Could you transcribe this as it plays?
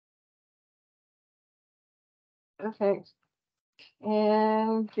Okay.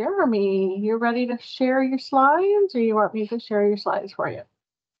 And Jeremy, you ready to share your slides, or you want me to share your slides for you?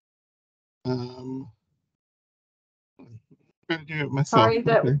 I'm gonna do it myself. Sorry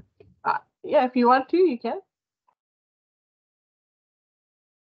that. Okay. Yeah, if you want to, you can.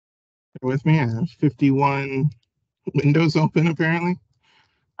 Bear with me. I have 51 windows open apparently.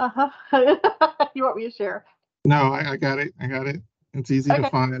 Uh-huh. You want me to share? No, I got it. I got it. It's easy to Okay.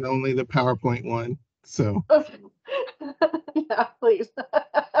 find, only the PowerPoint one. So, Okay. Yeah, please.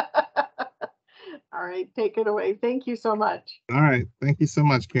 All right, take it away. Thank you so much. all right. Thank you so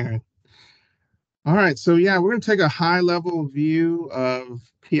much, Karen. All right. So, yeah, we're going to take a high level view of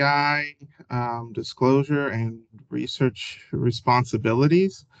PI disclosure and research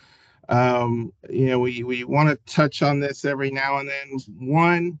responsibilities. We want to touch on this every now and then.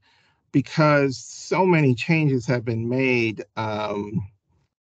 One, because so many changes have been made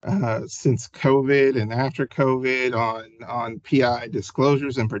since COVID and after COVID on PI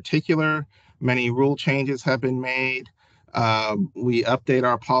disclosures in particular. Many rule changes have been made. We update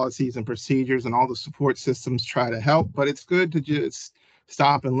our policies and procedures, and all the support systems try to help, but it's good to just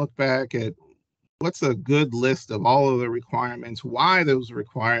stop and look back at what's a good list of all of the requirements, why those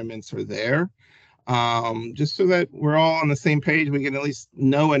requirements are there, just so that we're all on the same page. We can at least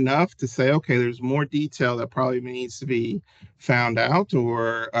know enough to say, okay, there's more detail that probably needs to be found out,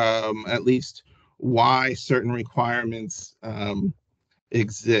 or at least why certain requirements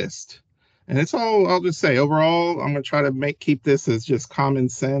exist. And it's all, I'll just say, overall, I'm going to try to keep this as just common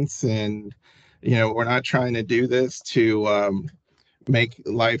sense. And, we're not trying to do this to make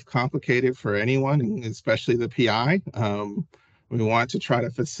life complicated for anyone, especially the PI. We want to try to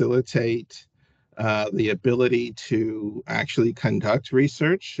facilitate the ability to actually conduct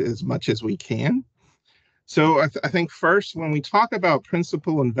research as much as we can. So I think first, when we talk about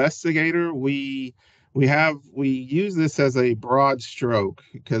principal investigator, we use this as a broad stroke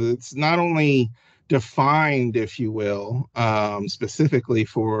because it's not only defined, if you will, specifically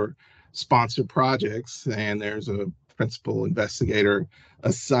for sponsored projects, and there's a principal investigator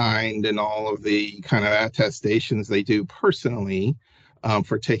assigned and all of the kind of attestations they do personally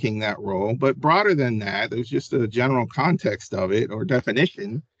for taking that role. But broader than that, there's just a general context of it or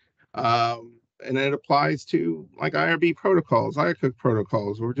definition. And it applies to like IRB protocols, IACUC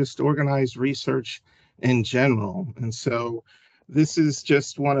protocols, or just organized research in general. And so this is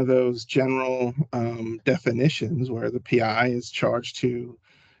just one of those general definitions where the PI is charged to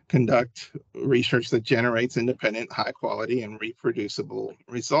conduct research that generates independent, high quality, and reproducible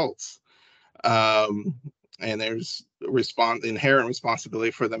results. And there's inherent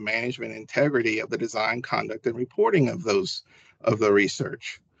responsibility for the management integrity of the design, conduct, and reporting of the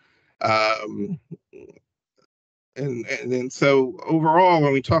research. And so overall,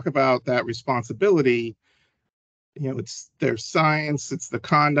 when we talk about that responsibility, there's science, it's the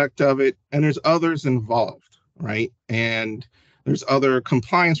conduct of it, and there's others involved, right? And there's other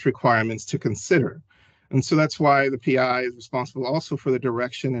compliance requirements to consider. And so that's why the PI is responsible also for the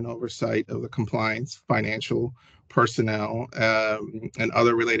direction and oversight of the compliance, financial, personnel, and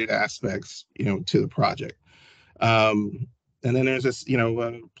other related aspects, to the project. And then there's this,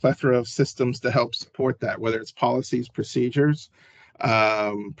 a plethora of systems to help support that, whether it's policies, procedures,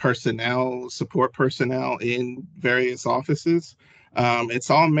 personnel, support personnel in various offices.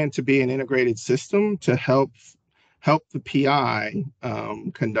 It's all meant to be an integrated system to help the PI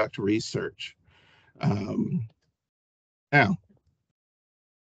conduct research. Now,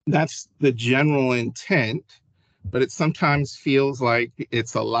 that's the general intent, but it sometimes feels like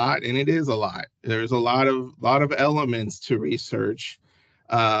it's a lot, and it is a lot. There's a lot of elements to research,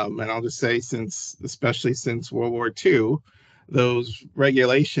 and I'll just say, especially since World War II, those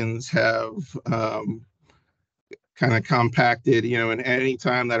regulations have kind of compacted. And any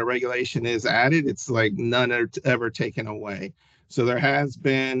time that a regulation is added, it's like none are ever taken away. So there has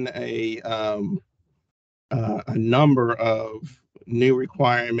been a number of new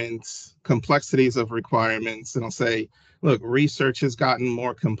requirements, complexities of requirements, and I'll say, look, research has gotten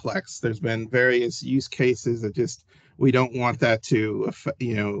more complex. There's been various use cases that we don't want that to affect,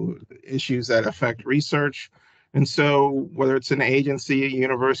 issues that affect research. And so whether it's an agency, a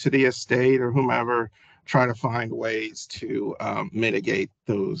university, a state, or whomever, try to find ways to mitigate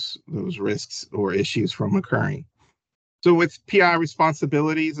those risks or issues from occurring. So with PI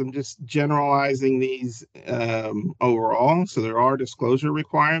responsibilities, I'm just generalizing these overall. So there are disclosure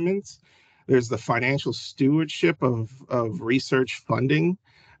requirements. There's the financial stewardship of research funding.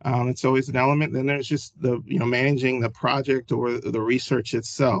 It's always an element. Then there's just the managing the project or the research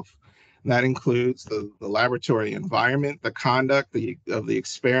itself. That includes the laboratory environment, the conduct of the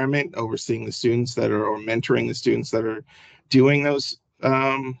experiment, overseeing the students that are, or mentoring the students that are doing those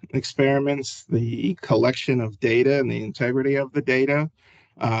experiments, the collection of data and the integrity of the data,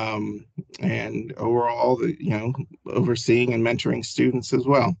 and overall, overseeing and mentoring students as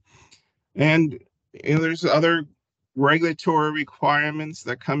well. And there's other regulatory requirements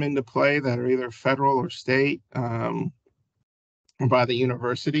that come into play that are either federal or state, by the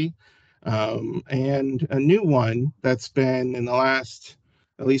university. And a new one that's been in the last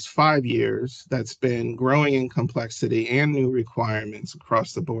at least 5 years that's been growing in complexity and new requirements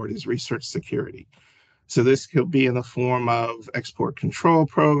across the board is research security. So this could be in the form of export control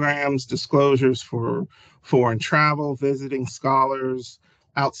programs, disclosures for foreign travel, visiting scholars,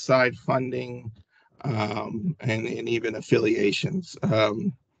 outside funding, and even affiliations.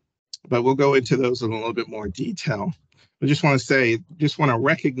 But we'll go into those in a little bit more detail. I just want to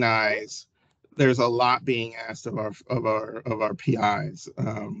recognize there's a lot being asked of our PIs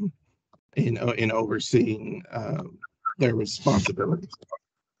in overseeing their responsibilities.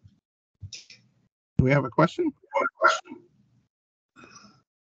 Do we have a question?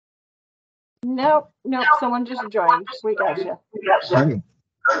 Nope. Someone just joined. We got you. Okay.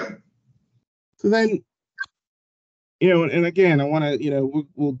 So then, and again, I want to,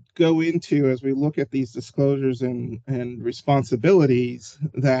 we'll go into, as we look at these disclosures and responsibilities,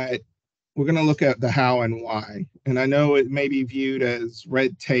 that we're going to look at the how and why. And I know it may be viewed as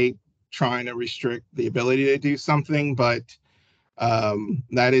red tape trying to restrict the ability to do something, but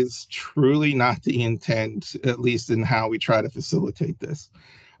that is truly not the intent, at least in how we try to facilitate this.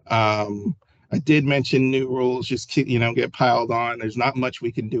 I did mention new rules just get piled on. There's not much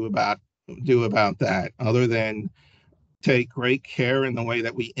we can do about that, other than take great care in the way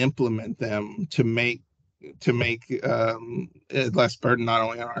that we implement them to make it less burden not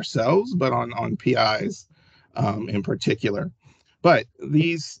only on ourselves but on PIs in particular. But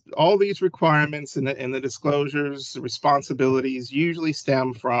all these requirements and the disclosures, responsibilities usually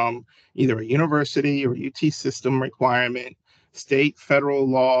stem from either a university or UT system requirement, state, federal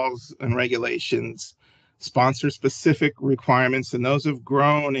laws and regulations, sponsor-specific requirements, and those have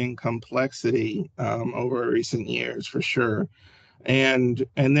grown in complexity over recent years for sure. And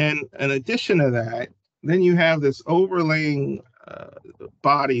then in addition to that, then you have this overlaying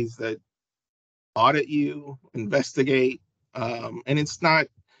bodies that audit you, investigate, and it's not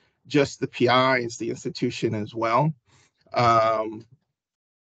just the PI, it's the institution as well. And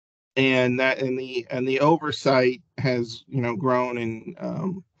the oversight has grown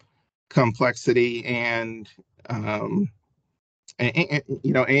in complexity and in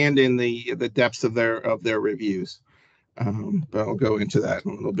the depths of their reviews. But I'll go into that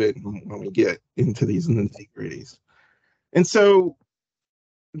in a little bit when we get into these nitty-gritties. And so,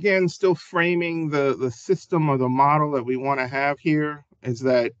 again, still framing the system or the model that we want to have here is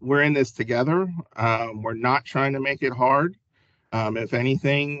that we're in this together. We're not trying to make it hard. If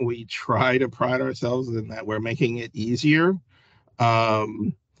anything, we try to pride ourselves in that we're making it easier.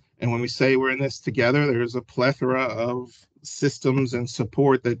 And when we say we're in this together, there's a plethora of systems and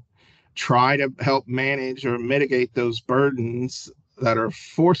support that try to help manage or mitigate those burdens that are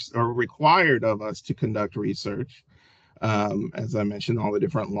forced or required of us to conduct research. As I mentioned, all the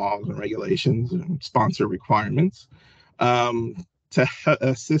different laws and regulations and sponsor requirements to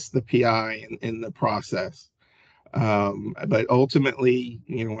assist the PI in the process. But ultimately,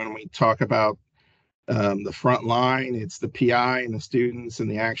 when we talk about the front line, it's the PI and the students and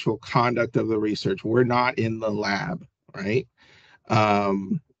the actual conduct of the research. We're not in the lab, right?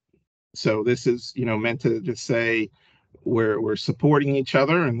 So this is, meant to just say we're supporting each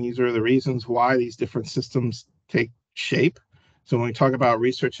other, and these are the reasons why these different systems take shape. So when we talk about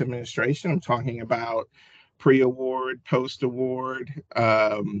research administration, I'm talking about pre-award, post-award,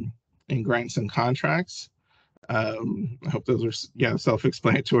 and grants and contracts. I hope those are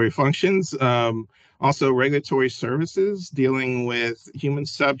self-explanatory functions. Also regulatory services dealing with human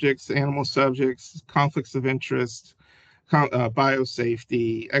subjects, animal subjects, conflicts of interest,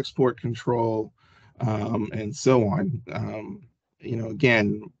 biosafety, export control, and so on.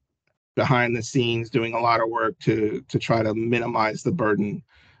 Again, behind the scenes doing a lot of work to try to minimize the burden,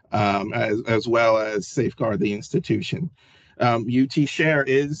 as well as safeguard the institution. UT Share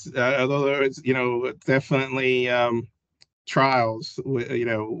is, although there's definitely trials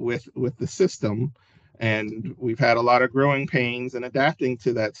with the system, and we've had a lot of growing pains and adapting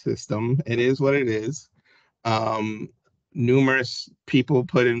to that system. It is what it is. Numerous people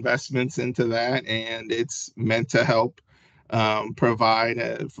put investments into that, and it's meant to help provide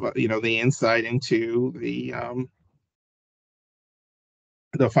the insight into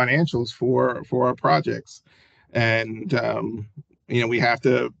the financials for our projects. And we have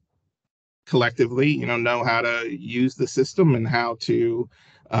to collectively, know how to use the system and how to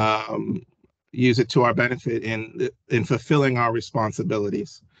um, use it to our benefit in fulfilling our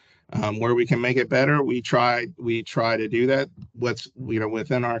responsibilities. Where we can make it better, we try to do that. What's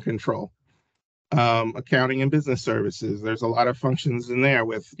within our control. Accounting and business services. There's a lot of functions in there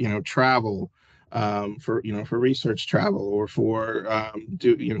with travel, for research travel, or for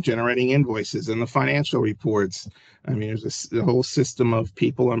generating invoices and the financial reports. I mean, there's a whole system of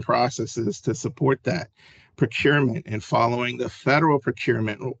people and processes to support that. Procurement and following the federal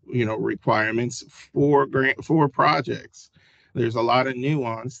procurement requirements for projects. There's a lot of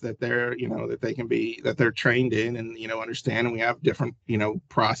nuance that they're trained in and understand, and we have different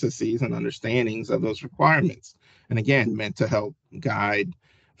processes and understandings of those requirements, and again meant to help guide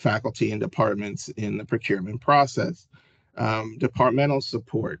faculty and departments in the procurement process. Departmental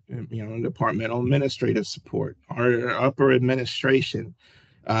support, departmental administrative support, our upper administration,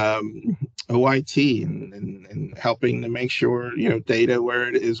 OIT, and helping to make sure data where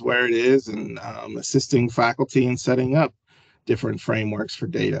it is, and assisting faculty in setting up different frameworks for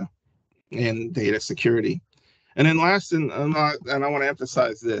data and data security. And then last, and I want to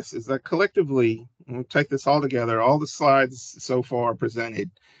emphasize this, is that collectively, we'll take this all together, all the slides so far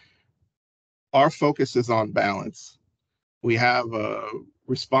presented, our focus is on balance. We have a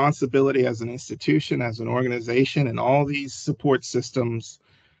responsibility as an institution, as an organization, and all these support systems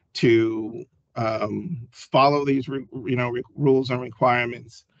to follow these rules and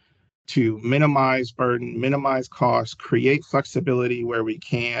requirements, to minimize burden, minimize costs, create flexibility where we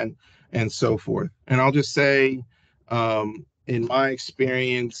can, and so forth. And I'll just say, in my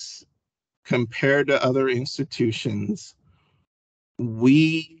experience, compared to other institutions,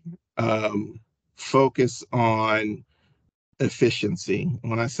 we focus on efficiency.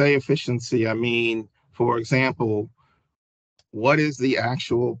 When I say efficiency, I mean, for example, what is the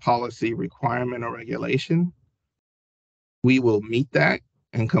actual policy requirement or regulation? We will meet that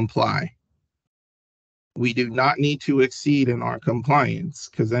and comply. We do not need to exceed in our compliance,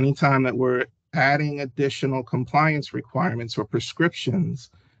 because anytime that we're adding additional compliance requirements or prescriptions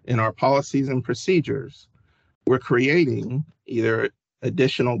in our policies and procedures, we're creating either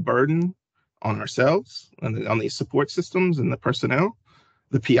additional burden on ourselves and on these support systems and the personnel,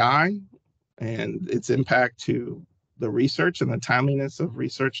 the PI, and its impact to the research and the timeliness of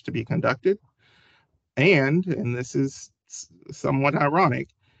research to be conducted. And this is somewhat ironic,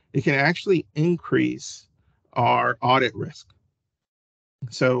 it can actually increase our audit risk.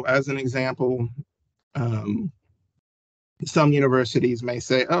 So as an example, some universities may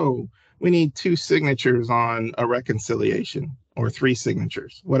say, oh, we need 2 signatures on a reconciliation, or 3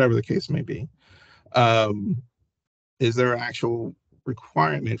 signatures, whatever the case may be. Is there an actual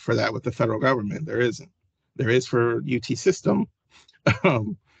requirement for that with the federal government? There isn't. There is for UT system.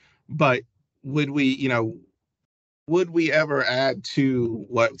 But would we ever add to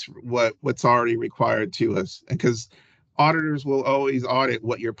what's already required to us? Because auditors will always audit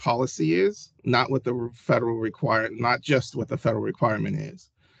what your policy is, not what the federal not just what the federal requirement is.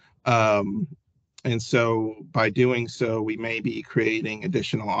 And so by doing so, we may be creating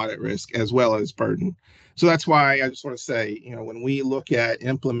additional audit risk as well as burden. So that's why I just want to say, when we look at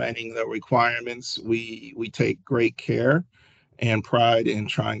implementing the requirements, we take great care and pride in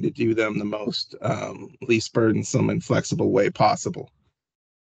trying to do them the most least burdensome and flexible way possible.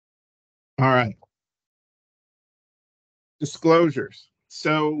 All right. Disclosures.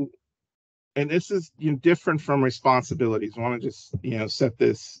 So, and this is different from responsibilities. I want to just set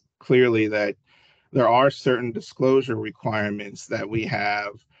this clearly, that there are certain disclosure requirements that we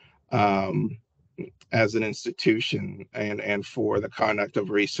have as an institution and for the conduct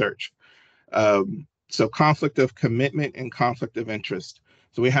of research. So conflict of commitment and conflict of interest.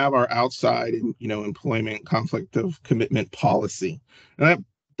 So we have our outside, employment conflict of commitment policy. And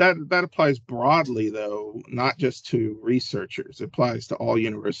that applies broadly, though, not just to researchers. It applies to all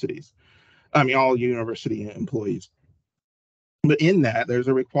universities. All university employees. But in that, there's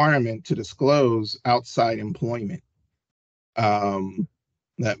a requirement to disclose outside employment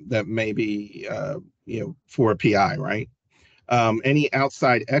that may be, for a PI, right? Any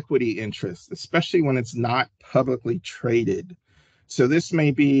outside equity interest, especially when it's not publicly traded. So this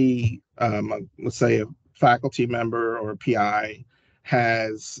may be, let's say, a faculty member or a PI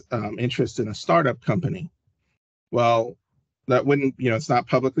has interest in a startup company. Well, that wouldn't, it's not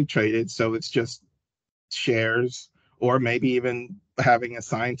publicly traded, so it's just shares, or maybe even having a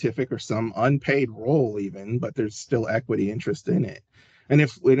scientific or some unpaid role even, but there's still equity interest in it. And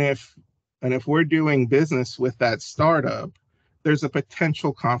if we're doing business with that startup, there's a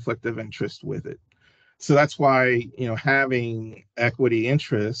potential conflict of interest with it. So that's why, having equity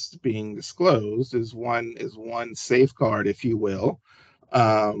interest being disclosed is one safeguard, if you will,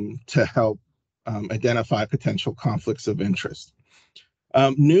 to help identify potential conflicts of interest.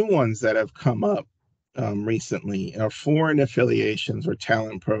 New ones that have come up recently are foreign affiliations or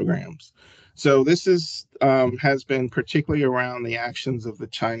talent programs. So this has been particularly around the actions of the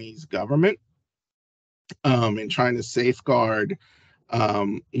Chinese government in trying to safeguard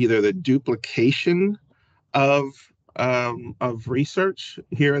either the duplication of research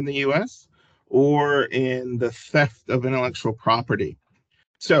here in the U.S. or in the theft of intellectual property.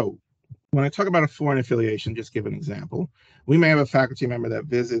 So when I talk about a foreign affiliation, just give an example. We may have a faculty member that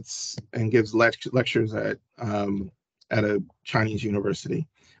visits and gives lectures at a Chinese university.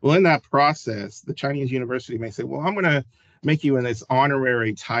 Well, in that process, the Chinese university may say, well, I'm going to make you in this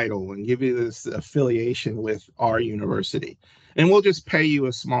honorary title and give you this affiliation with our university. And we'll just pay you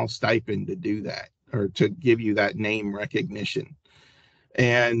a small stipend to do that, or to give you that name recognition.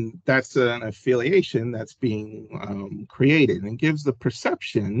 And that's an affiliation that's being created, and gives the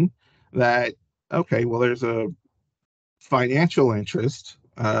perception that, okay, well, there's a financial interest,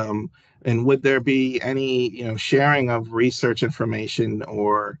 and would there be any sharing of research information,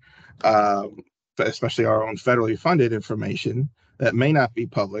 or especially our own federally funded information that may not be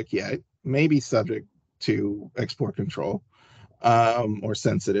public yet, may be subject to export control, or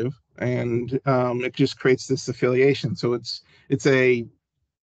sensitive, and it just creates this affiliation. So it's a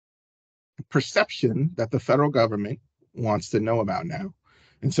perception that the federal government wants to know about now.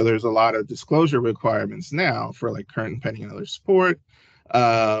 And so there's a lot of disclosure requirements now for like current and pending other support,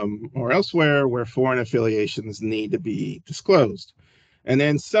 or elsewhere where foreign affiliations need to be disclosed. And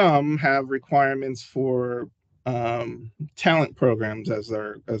then some have requirements for talent programs, as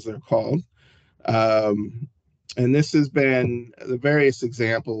they're called. And this has been the various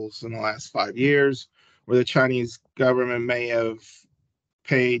examples in the last 5 years where the Chinese government may have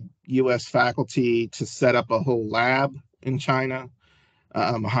paid U.S. faculty to set up a whole lab in China,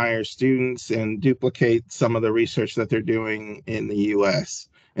 hire students, and duplicate some of the research that they're doing in the U.S.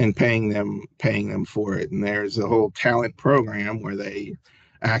 and paying them for it. And there's a whole talent program where they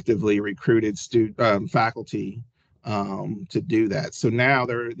actively recruited faculty to do that. So now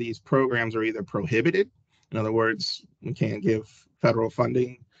these programs are either prohibited. In other words, we can't give federal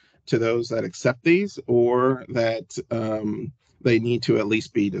funding to those that accept these, or that they need to at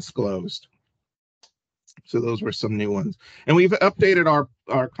least be disclosed. So those were some new ones. And we've updated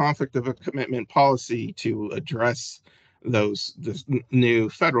our conflict of a commitment policy to address those new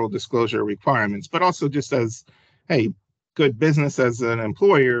federal disclosure requirements, but also just as, hey, good business as an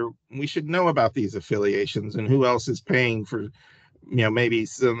employer, we should know about these affiliations and who else is paying for, maybe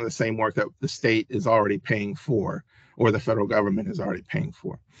some of the same work that the state is already paying for, or the federal government is already paying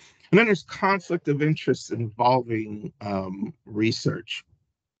for. And then there's conflict of interest involving research.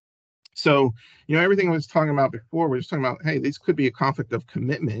 So, everything I was talking about before, we're just talking about, hey, these could be a conflict of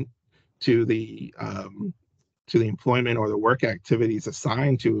commitment to the employment or the work activities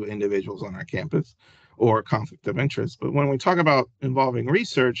assigned to individuals on our campus, or conflict of interest. But when we talk about involving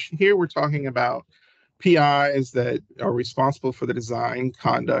research, here we're talking about PIs that are responsible for the design,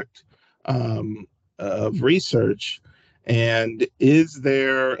 conduct of research. And is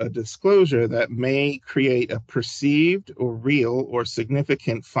there a disclosure that may create a perceived or real or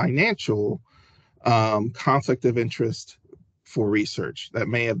significant financial conflict of interest for research that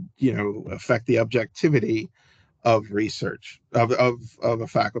may have, affect the objectivity of research, of a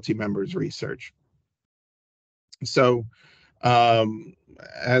faculty member's research? So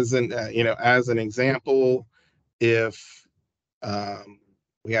as an example, if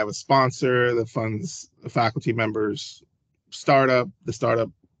we have a sponsor that funds a faculty member's startup, the startup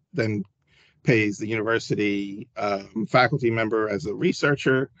then pays the university faculty member as a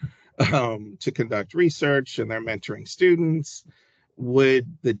researcher to conduct research, and they're mentoring students.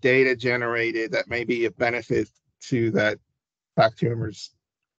 Would the data generated that may be of benefit to that faculty member's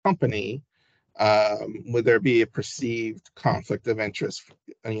company, would there be a perceived conflict of interest,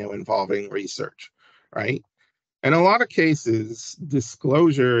 involving research, right? In a lot of cases,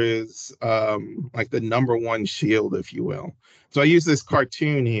 disclosure is like the number one shield, if you will. So I use this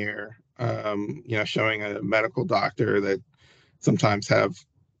cartoon here, showing a medical doctor that sometimes have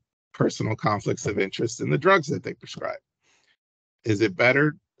personal conflicts of interest in the drugs that they prescribe. Is it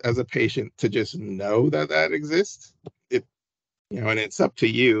better as a patient to just know that exists? And it's up to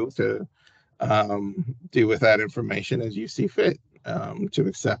you to do with that information as you see fit, to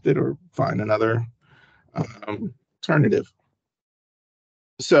accept it or find another alternative.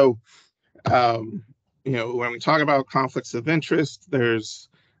 So when we talk about conflicts of interest, there's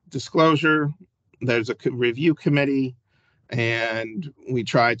disclosure, there's a review committee, and we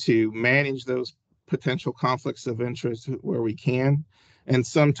try to manage those potential conflicts of interest where we can. And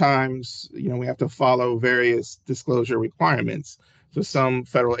sometimes, we have to follow various disclosure requirements. So some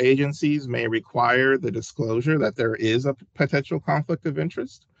federal agencies may require the disclosure that there is a potential conflict of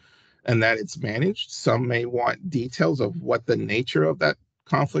interest and that it's managed. Some may want details of what the nature of that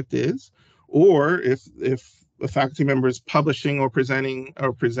conflict is, or if a faculty member is publishing or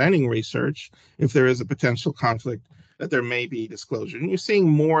presenting research, if there is a potential conflict, that there may be disclosure. And you're seeing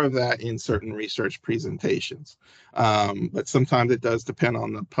more of that in certain research presentations. But sometimes it does depend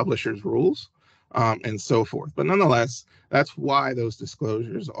on the publisher's rules and so forth. But nonetheless, that's why those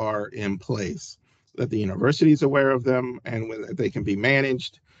disclosures are in place, that the university is aware of them and that they can be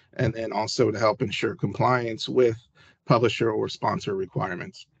managed, and then also to help ensure compliance with publisher or sponsor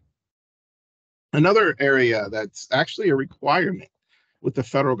requirements. Another area that's actually a requirement with the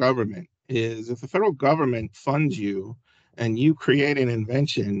federal government is if the federal government funds you and you create an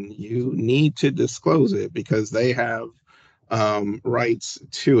invention, you need to disclose it because they have rights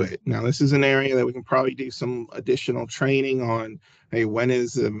to it. Now, this is an area that we can probably do some additional training on. Hey, when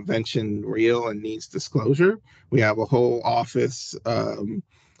is the invention real and needs disclosure? We have a whole office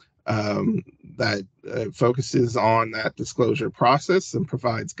that focuses on that disclosure process and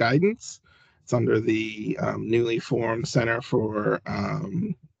provides guidance. It's under the newly formed Center for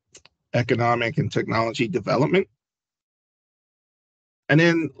Economic and Technology Development. And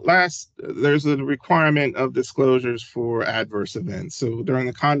then last, there's a requirement of disclosures for adverse events. So during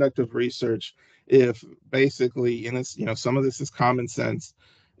the conduct of research, if basically, and it's, some of this is common sense,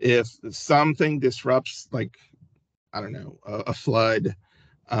 if something disrupts, like, I don't know, a flood,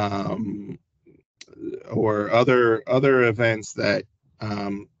 or other events that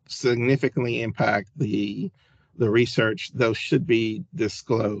significantly impact the research, those should be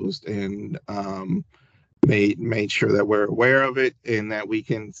disclosed and made sure that we're aware of it and that we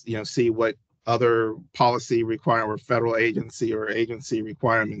can see what other policy requirement or federal agency or agency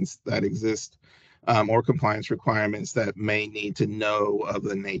requirements that exist, or compliance requirements that may need to know of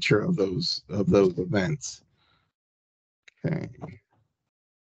the nature of those events. Okay. And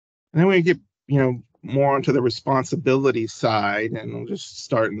then we get, more onto the responsibility side, and we'll just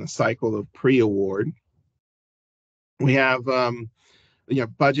start in the cycle of pre-award. We have,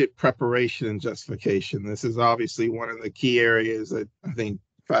 budget preparation and justification. This is obviously one of the key areas that I think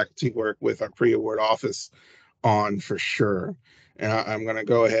faculty work with our pre-award office on for sure. And I'm going to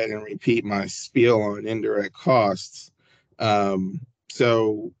go ahead and repeat my spiel on indirect costs.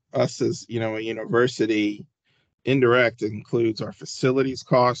 So us as, a university, indirect includes our facilities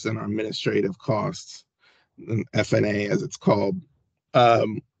costs and our administrative costs, FNA as it's called.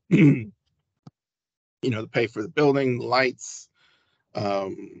 To pay for the building, the lights,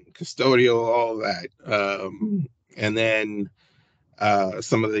 custodial, all that. And then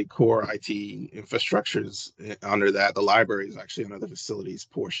some of the core IT infrastructures under that. The library is actually under the facilities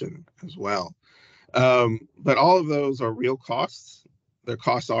portion as well. But all of those are real costs. They're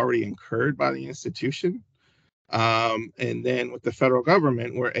costs already incurred by the institution. And then with the federal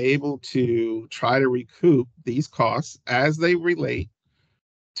government, we're able to try to recoup these costs as they relate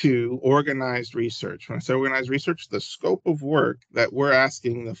to organized research. When I say organized research, the scope of work that we're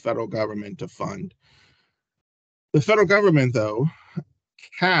asking the federal government to fund. The federal government, though,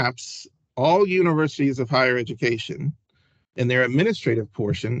 caps all universities of higher education in their administrative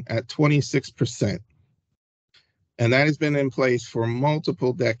portion at 26%. And that has been in place for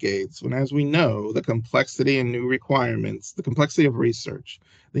multiple decades. When, as we know, the complexity and new requirements, the complexity of research,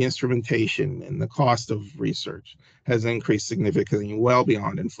 the instrumentation, and the cost of research has increased significantly, well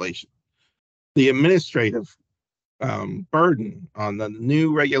beyond inflation. The administrative burden on the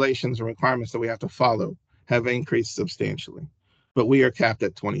new regulations and requirements that we have to follow have increased substantially, but we are capped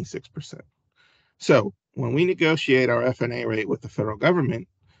at 26%. So when we negotiate our FNA rate with the federal government,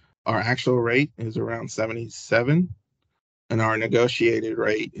 our actual rate is around 77, and our negotiated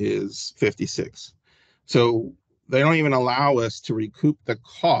rate is 56. So they don't even allow us to recoup the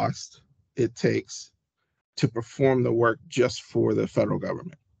cost it takes to perform the work just for the federal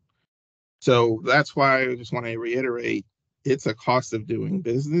government. So that's why I just want to reiterate, it's a cost of doing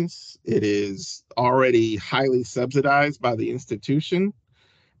business. It is already highly subsidized by the institution,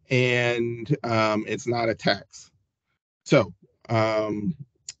 and it's not a tax. So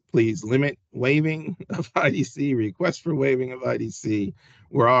please limit waiving of IDC, request for waiving of IDC.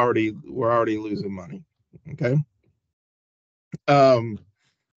 We're already losing money. Okay.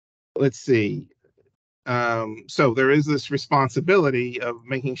 Let's see. So there is this responsibility of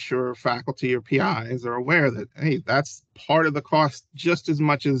making sure faculty or PIs are aware that, hey, that's part of the cost just as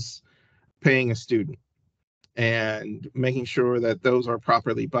much as paying a student, and making sure that those are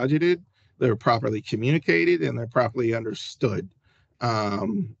properly budgeted, they're properly communicated, and they're properly understood.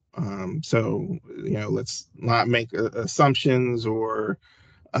 So, let's not make assumptions or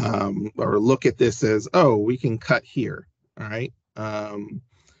look at this as, oh, we can cut here. All right.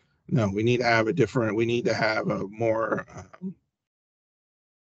 No, we need to have a more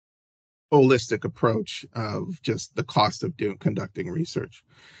holistic approach of just the cost of conducting research.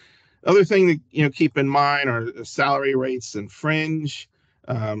 Other thing to keep in mind are salary rates and fringe.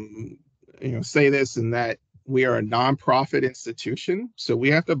 Um, say this and that we are a nonprofit institution, so we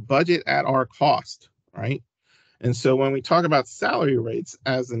have to budget at our cost, right? And so when we talk about salary rates,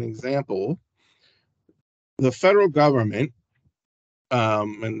 as an example, the federal government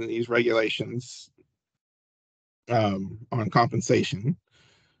and these regulations on compensation,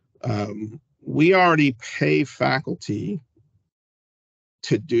 we already pay faculty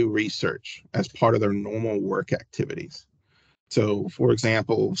to do research as part of their normal work activities. So, for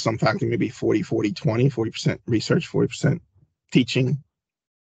example, some faculty may be 40% research, 40% teaching,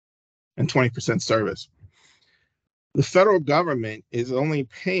 and 20% service. The federal government is only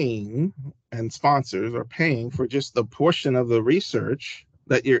paying, and sponsors are paying for just the portion of the research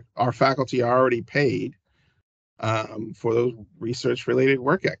that our faculty are already paid for those research-related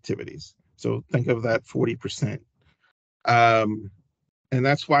work activities. So think of that 40%. And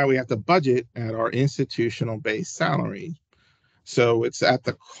that's why we have to budget at our institutional-based salary. So it's at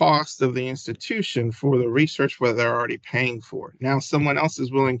the cost of the institution for the research where they're already paying for. Now someone else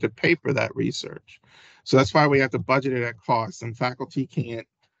is willing to pay for that research. So that's why we have to budget it at cost. And faculty can't,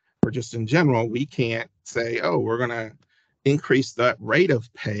 or just in general, we can't say, oh, we're going to increase that rate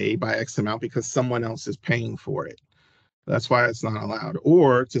of pay by X amount because someone else is paying for it. That's why it's not allowed.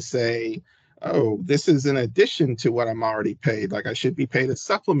 Or to say, oh, this is in addition to what I'm already paid. Like I should be paid a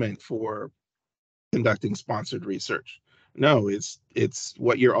supplement for conducting sponsored research. No, it's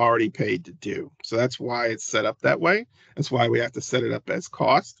what you're already paid to do. So that's why it's set up that way. That's why we have to set it up as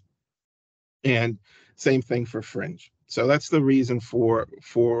cost. And same thing for fringe. So that's the reason for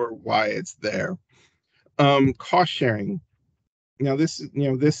why it's there. Cost sharing. Now this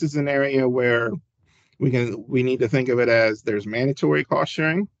is an area where we need to think of it as there's mandatory cost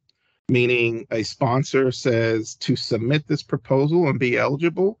sharing, meaning a sponsor says to submit this proposal and be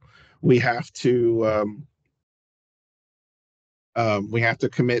eligible, we have to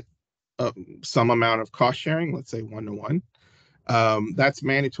commit some amount of cost sharing, let's say 1-to-1. That's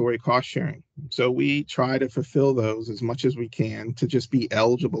mandatory cost sharing. So we try to fulfill those as much as we can to just be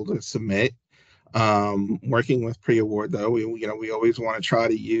eligible to submit. Working with pre-award, though, we always want to try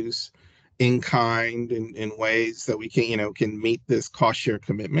to use in kind in ways that we can meet this cost share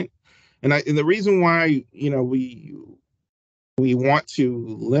commitment. And the reason why we want to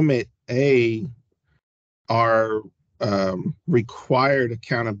limit our required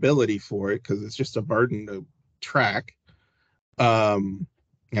accountability for it, because it's just a burden to track, and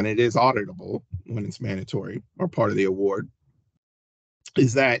it is auditable when it's mandatory or part of the award,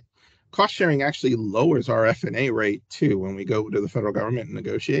 is that cost sharing actually lowers our F&A rate too when we go to the federal government and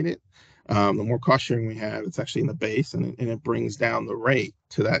negotiate it. The more cost sharing we have, it's actually in the base, and it brings down the rate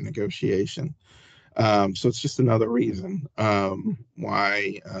to that negotiation. So it's just another reason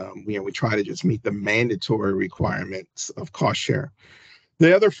why we try to just meet the mandatory requirements of cost share.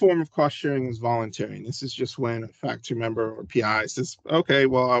 The other form of cost sharing is voluntary. And this is just when a faculty member or PI says, okay,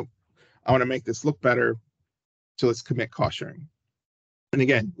 well, I want to make this look better, so let's commit cost sharing. And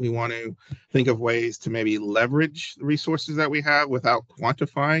again, we want to think of ways to maybe leverage the resources that we have without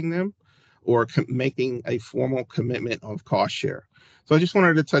quantifying them or making a formal commitment of cost share. So I just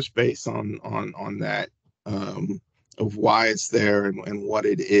wanted to touch base on that, of why it's there and what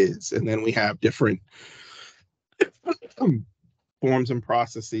it is. And then we have different forms and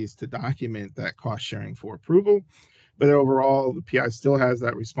processes to document that cost sharing for approval. But overall, the PI still has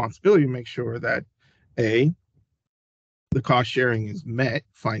that responsibility to make sure that A, the cost sharing is met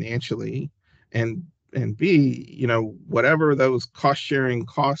financially, and B, whatever those cost sharing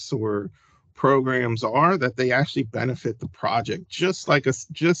costs or programs are, that they actually benefit the project, just like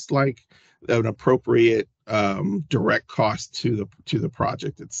an appropriate direct cost to the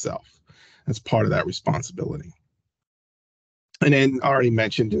project itself. That's part of that responsibility. And then I already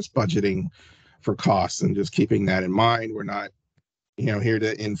mentioned just budgeting for costs and just keeping that in mind. We're not here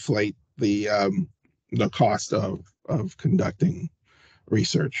to inflate the cost of conducting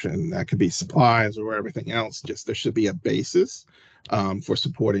research, and that could be supplies or everything else. Just there should be a basis for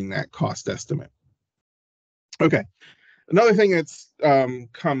supporting that cost estimate. Okay. Another thing that's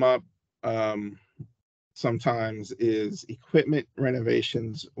come up sometimes is equipment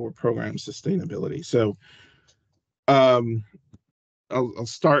renovations or program sustainability. So um, I'll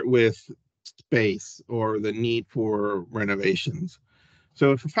start with space or the need for renovations.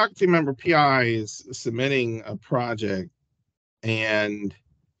 So if a faculty member PI is submitting a project and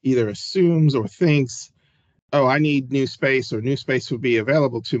either assumes or thinks, oh, I need new space or new space will be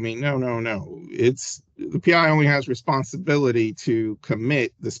available to me. No, no, no. It's the PI only has responsibility to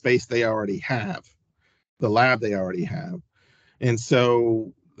commit the space they already have, the lab they already have. And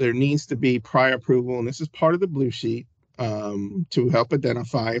so there needs to be prior approval, and this is part of the blue sheet to help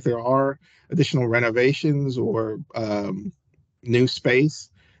identify if there are additional renovations or new space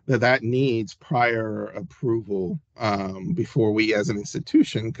that needs prior approval before we as an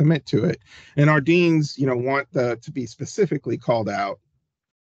institution commit to it. And our deans, want to be specifically called out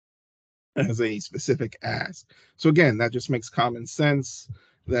as a specific ask. So again, that just makes common sense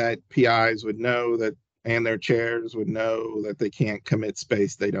that PIs would know that, and their chairs would know that they can't commit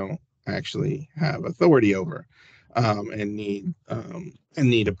space they don't actually have authority over, and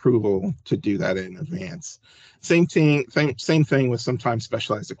need approval to do that in advance. Same thing with sometimes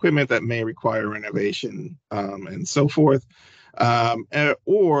specialized equipment that may require renovation, and so forth.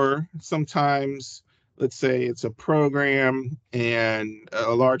 Or sometimes, let's say it's a program and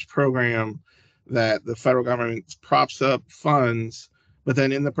a large program that the federal government props up funds, but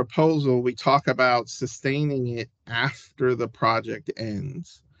then in the proposal, we talk about sustaining it after the project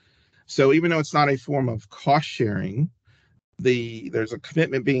ends. So even though it's not a form of cost sharing, there's a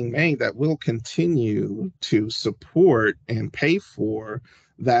commitment being made that will continue to support and pay for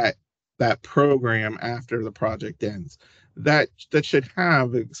that program after the project ends. That should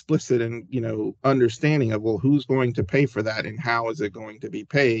have explicit and understanding of, well, who's going to pay for that and how is it going to be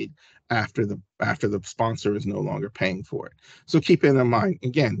paid after the sponsor is no longer paying for it. So keep it in mind.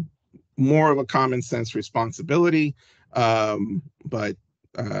 Again, more of a common sense responsibility, but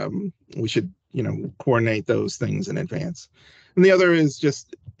we should coordinate those things in advance. And the other is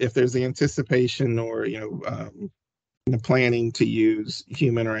just if there's the anticipation or the planning to use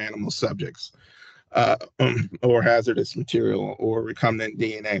human or animal subjects, or hazardous material or recombinant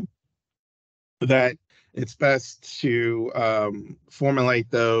DNA, that it's best to formulate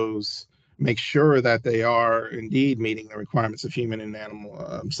those, make sure that they are indeed meeting the requirements of human and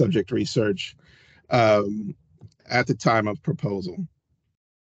animal subject research at the time of proposal.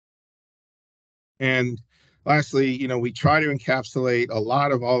 And lastly, we try to encapsulate a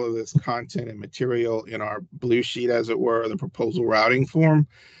lot of all of this content and material in our blue sheet, as it were, the proposal routing form.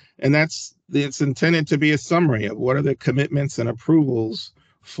 And it's intended to be a summary of what are the commitments and approvals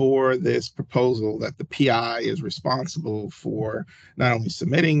for this proposal that the PI is responsible for not only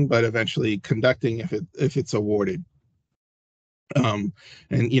submitting, but eventually conducting if it's awarded. And,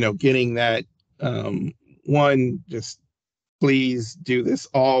 getting that, one, just please do this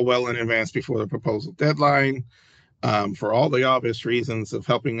all well in advance before the proposal deadline, for all the obvious reasons of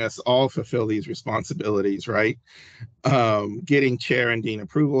helping us all fulfill these responsibilities, right? Getting chair and dean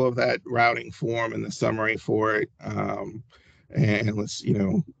approval of that routing form and the summary for it. And let's,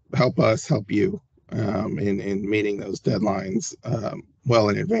 help us help you in meeting those deadlines well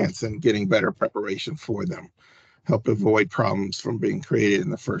in advance and getting better preparation for them. Help avoid problems from being created in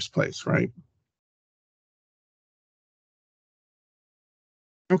the first place, right?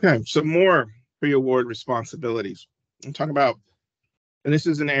 Okay, so more pre-award responsibilities. I'm talking about, and this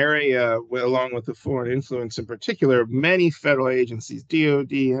is an area where, along with the foreign influence in particular, many federal agencies, DOD,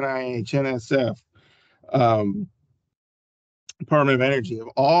 NIH, NSF, Department of Energy, have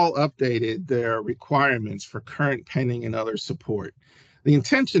all updated their requirements for current, pending, and other support. The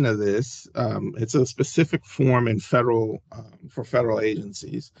intention of this, it's a specific form in for federal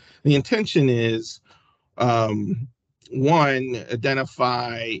agencies. The intention is, one,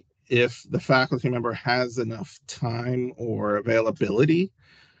 identify if the faculty member has enough time or availability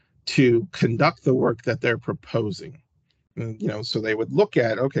to conduct the work that they're proposing. And, so they would look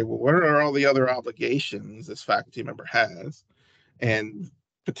at, okay, well, what are all the other obligations this faculty member has and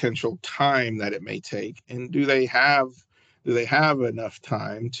potential time that it may take, and do they have enough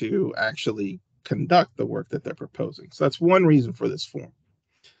time to actually conduct the work that they're proposing? So that's one reason for this form.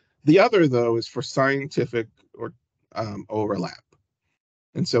 The other, though, is for scientific or overlap.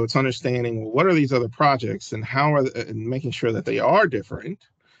 And so it's understanding, well, what are these other projects and how are and making sure that they are different.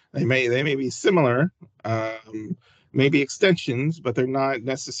 They may be similar, maybe extensions, but they're not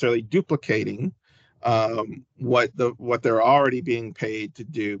necessarily duplicating what they're already being paid to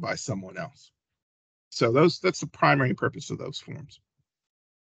do by someone else. So that's the primary purpose of those forms.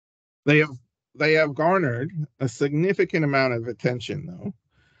 They have they have garnered a significant amount of attention,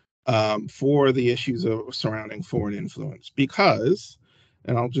 though, for the issues of surrounding foreign influence because,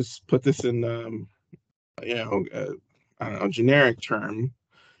 and I'll just put this in, you know, I don't know, generic term,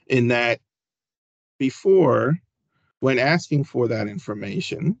 in that before, when asking for that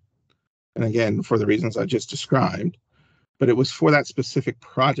information, and again, for the reasons I just described, but it was for that specific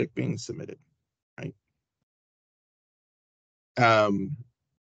project being submitted, right?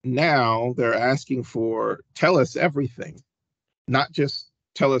 Now they're asking for, tell us everything, not just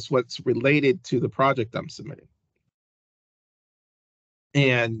tell us what's related to the project I'm submitting.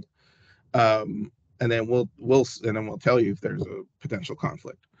 And then we'll tell you if there's a potential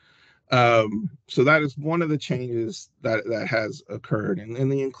conflict. So that is one of the changes that has occurred,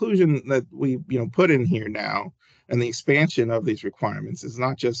 and the inclusion that we put in here now, and the expansion of these requirements is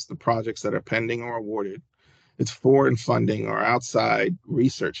not just the projects that are pending or awarded; it's foreign funding or outside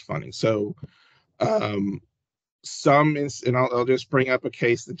research funding. So and I'll just bring up a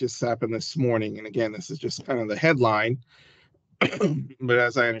case that just happened this morning, and again, this is just kind of the headline, but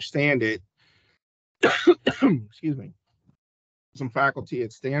as I understand it, excuse me, some faculty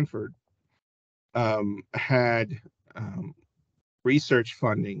at Stanford had research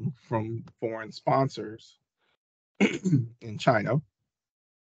funding from foreign sponsors in China.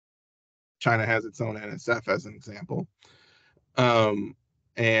 China has its own NSF, as an example.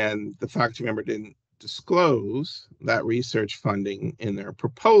 And the faculty member didn't disclose that research funding in their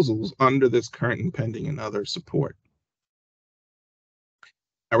proposals under this current and pending and other support.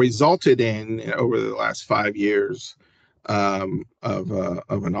 It resulted in, over the last 5 years, of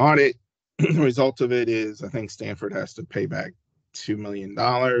an audit. The result of it is, I think Stanford has to pay back $2 million.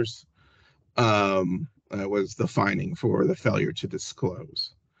 Was the finding for the failure to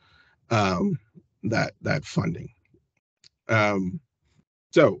disclose that funding.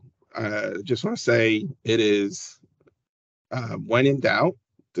 So just want to say it is, when in doubt,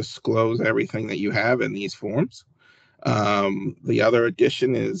 disclose everything that you have in these forms. The other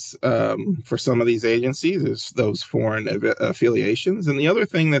addition is, for some of these agencies, is those foreign affiliations. And the other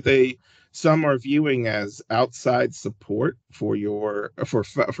thing that some are viewing as outside support for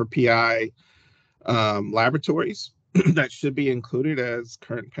PI laboratories that should be included as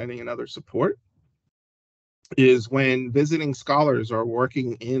current, pending, and other support, is when visiting scholars are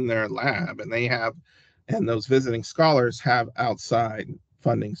working in their lab and those visiting scholars have outside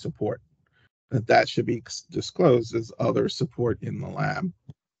funding support, that should be disclosed as other support in the lab.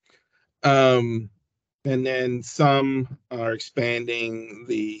 And then some are expanding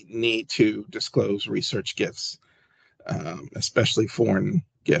the need to disclose research gifts, especially foreign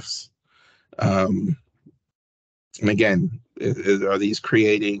gifts. And again, are these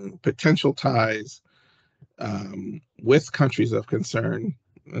creating potential ties with countries of concern,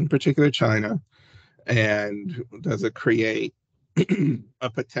 in particular China? And does it create a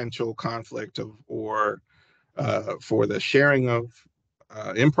potential conflict for the sharing of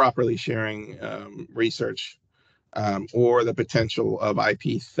improperly sharing research, or the potential of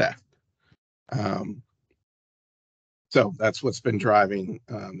IP theft? So that's what's been driving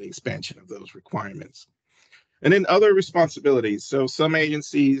the expansion of those requirements. And then other responsibilities. So some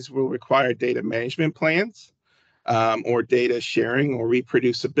agencies will require data management plans, or data sharing or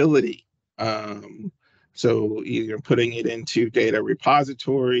reproducibility. So either putting it into data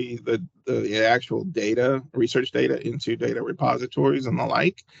repository, the actual data, research data into data repositories and the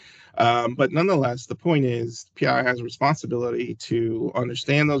like. But nonetheless, the point is PI has a responsibility to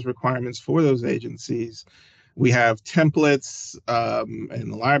understand those requirements for those agencies. We have templates,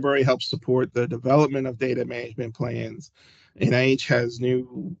 and the library helps support the development of data management plans. NIH has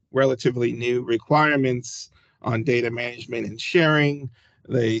relatively new requirements on data management and sharing.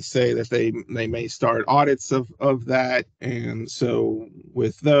 They say that they may start audits of that. And so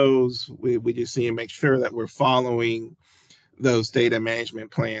with those, we just need to make sure that we're following those data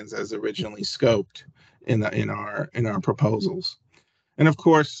management plans as originally scoped in our proposals. And of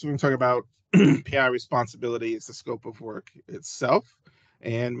course, when we talk about PI responsibility, is the scope of work itself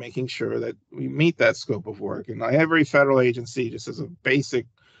and making sure that we meet that scope of work. And every federal agency, just as a basic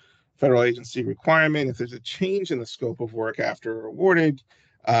federal agency requirement, if there's a change in the scope of work after awarded,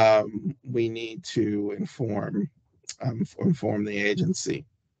 we need to inform the agency.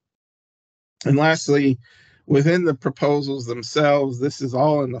 And lastly, within the proposals themselves, this is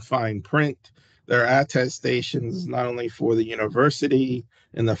all in the fine print. There are attestations not only for the university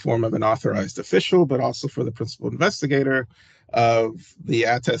in the form of an authorized official, but also for the principal investigator of the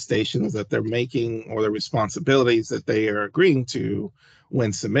attestations that they're making or the responsibilities that they are agreeing to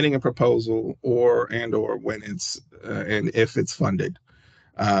when submitting a proposal or when it's and if it's funded.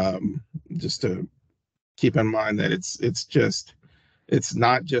 Just to keep in mind that it's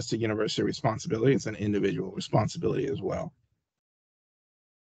not just a university responsibility, it's an individual responsibility as well.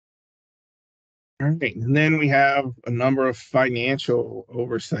 All right, and then we have a number of financial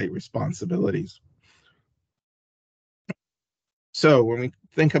oversight responsibilities. So when we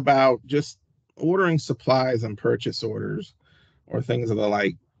think about just ordering supplies and purchase orders or things of the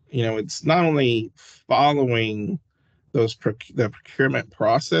like, it's not only following the procurement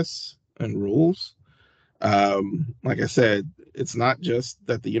process and rules. Like I said, it's not just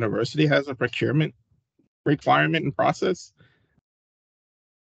that the university has a procurement requirement and process.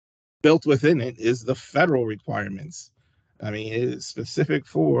 Built within it is the federal requirements. I mean, it is specific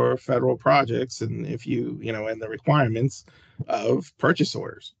for federal projects, and if and the requirements of purchase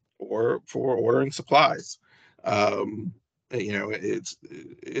orders or for ordering supplies. Um, it's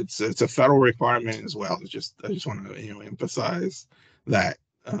a federal requirement as well. I just want to emphasize that.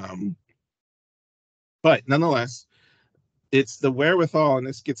 But nonetheless, it's the wherewithal, and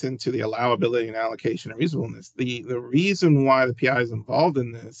this gets into the allowability and allocation and reasonableness. The reason why the PI is involved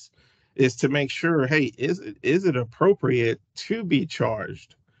in this is to make sure, hey, is it appropriate to be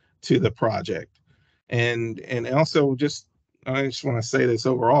charged to the project? And also I just want to say this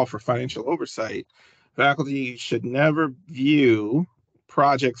overall for financial oversight, faculty should never view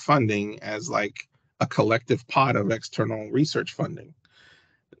project funding as like a collective pot of external research funding.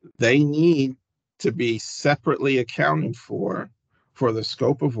 They need to be separately accounted for the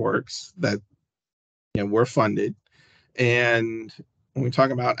scope of works that were funded. And when we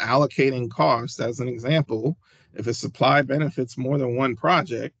talk about allocating costs, as an example, if a supply benefits more than one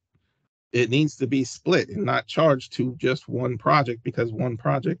project, it needs to be split and not charged to just one project because one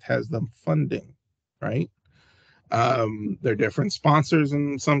project has the funding, right? They're different sponsors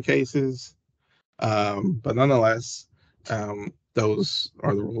in some cases, but nonetheless, those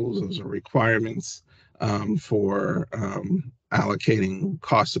are the rules, those are requirements for allocating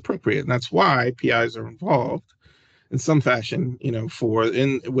costs appropriate. And that's why PIs are involved in some fashion,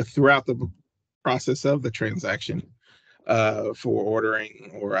 throughout the process of the transaction for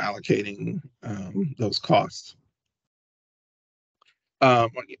ordering or allocating those costs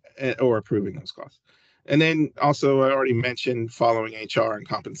or approving those costs. And then also, I already mentioned following HR and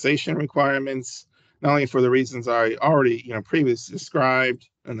compensation requirements, not only for the reasons I already previously described,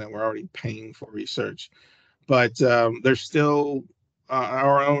 and that we're already paying for research, but there's still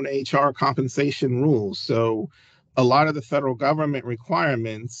our own HR compensation rules. So a lot of the federal government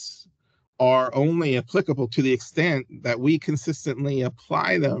requirements are only applicable to the extent that we consistently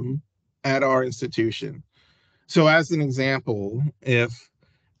apply them at our institution. So as an example, if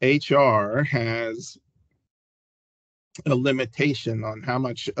HR has a limitation on how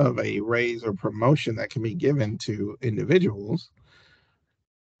much of a raise or promotion that can be given to individuals,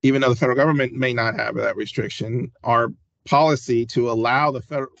 even though the federal government may not have that restriction, our policy to allow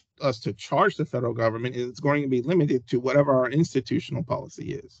us to charge the federal government is going to be limited to whatever our institutional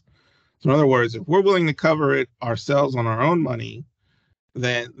policy is. So in other words, if we're willing to cover it ourselves on our own money,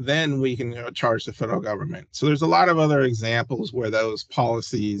 then we can charge the federal government. So there's a lot of other examples where those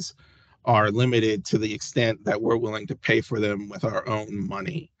policies are limited to the extent that we're willing to pay for them with our own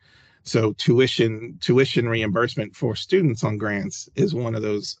money. So tuition reimbursement for students on grants is one of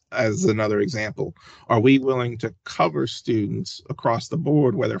those, as another example. Are we willing to cover students across the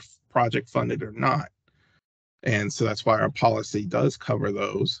board, whether project funded or not? And so that's why our policy does cover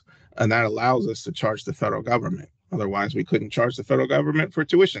those, and that allows us to charge the federal government. Otherwise, we couldn't charge the federal government for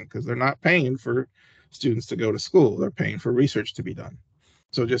tuition because they're not paying for students to go to school. They're paying for research to be done.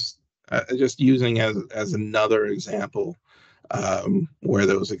 So just using as another example where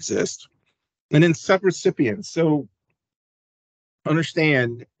those exist. And then subrecipients. So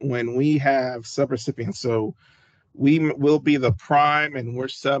understand when we have subrecipients, so we will be the prime and we're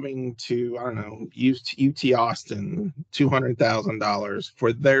subbing to, I don't know, UT Austin $200,000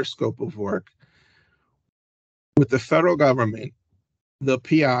 for their scope of work. With the federal government, the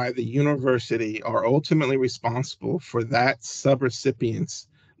PI, the university, are ultimately responsible for that subrecipient's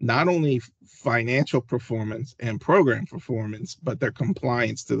not only financial performance and program performance, but their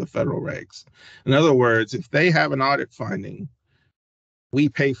compliance to the federal regs. In other words, if they have an audit finding, we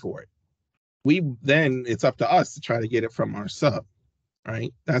pay for it. Then it's up to us to try to get it from our sub,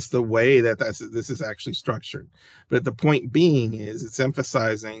 right? That's the way this is actually structured. But the point being is it's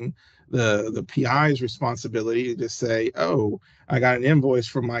emphasizing the PI's responsibility to just say, oh, I got an invoice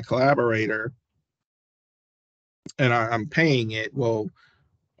from my collaborator and I'm paying it. Well,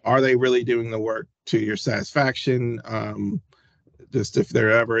 are they really doing the work to your satisfaction? Just if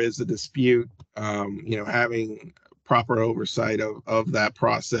there ever is a dispute, having proper oversight of that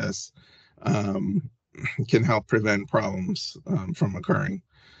process can help prevent problems from occurring,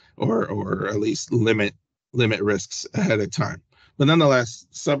 or at least limit risks ahead of time. But nonetheless,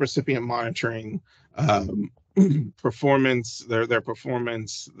 subrecipient monitoring, performance, their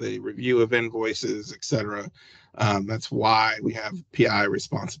performance, the review of invoices, etc. That's why we have PI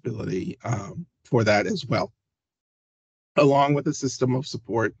responsibility for that as well, along with a system of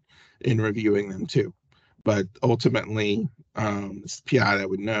support in reviewing them too. But ultimately, it's PI that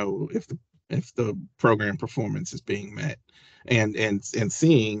would know if the program performance is being met, and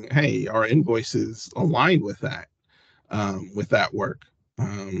seeing, hey, our invoices aligned with that work.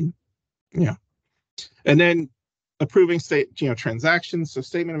 Yeah. And then approving transactions. So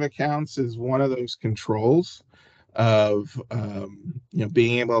statement of accounts is one of those controls of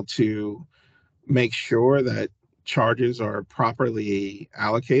being able to make sure that charges are properly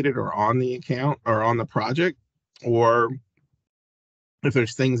allocated or on the account or on the project, or if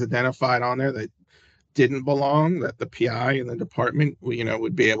there's things identified on there that didn't belong, that the PI and the department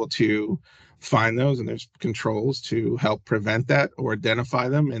would be able to find those, and there's controls to help prevent that or identify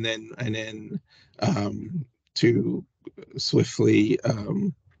them, and then to swiftly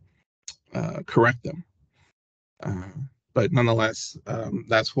correct them. But nonetheless,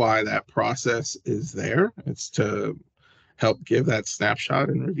 that's why that process is there. It's to help give that snapshot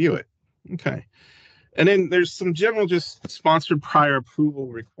and review it. Okay. And then there's some general just sponsored prior approval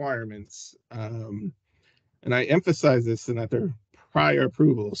requirements. And I emphasize this in that they're prior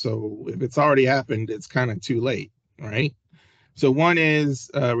approval. So if it's already happened, it's kind of too late, right? So one is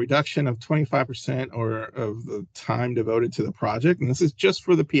a reduction of 25% or of the time devoted to the project. And this is just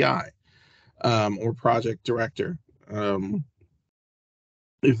for the PI or project director.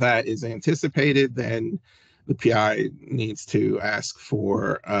 If that is anticipated, then the PI needs to ask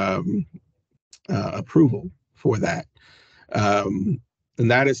for approval for that. And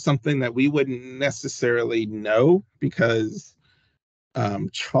that is something that we wouldn't necessarily know, because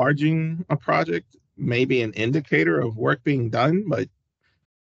charging a project may be an indicator of work being done, but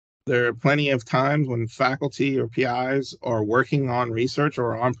there are plenty of times when faculty or PIs are working on research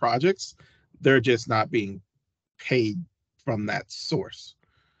or on projects, they're just not being paid from that source.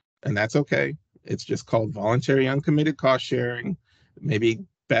 And that's okay. It's just called voluntary uncommitted cost sharing. Maybe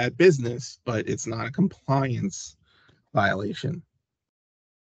bad business, but it's not a compliance violation.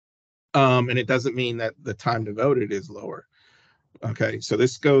 And it doesn't mean that the time devoted is lower. Okay, so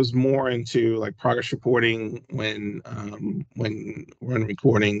this goes more into like progress reporting when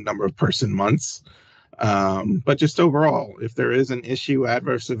recording number of person months. But just overall, if there is an issue,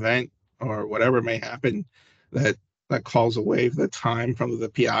 adverse event, or whatever may happen that calls away the time from the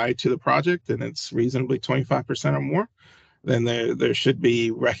PI to the project, and it's reasonably 25% or more, then there should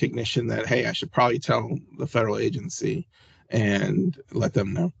be recognition that, hey, I should probably tell the federal agency and let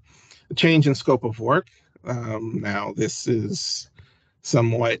them know. The change in scope of work. Now, this is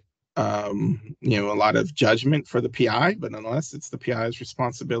somewhat, a lot of judgment for the PI, but nonetheless, it's the PI's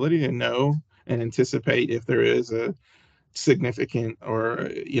responsibility to know and anticipate if there is a significant or,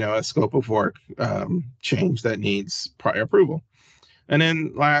 a scope of work change that needs prior approval. And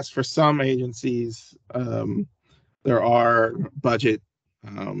then last, for some agencies, there are budget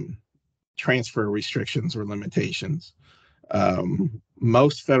transfer restrictions or limitations.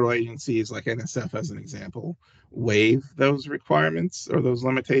 Most federal agencies, like NSF as an example, waive those requirements or those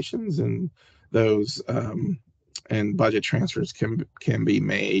limitations, and those and budget transfers can be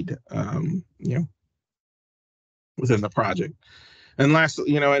made, within the project. And last,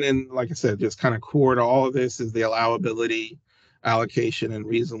 and then, like I said, just kind of core to all of this is the allowability, allocation, and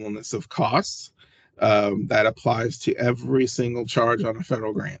reasonableness of costs. That applies to every single charge on a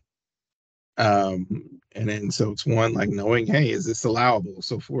federal grant. And then, so it's one, like knowing, hey, is this allowable?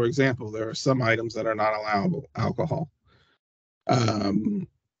 So for example, there are some items that are not allowable. Alcohol, not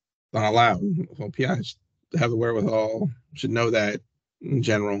allowed. Well, PI should have the wherewithal, should know that in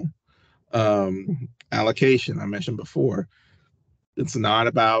general. Allocation, I mentioned before, it's not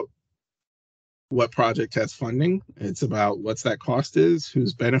about what project has funding. It's about what's that cost is,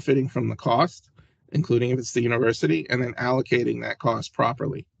 who's benefiting from the cost, including if it's the university, and then allocating that cost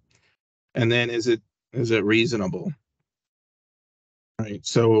properly. And then is it reasonable? Right.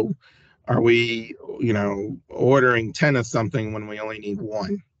 So are we, ordering 10 of something when we only need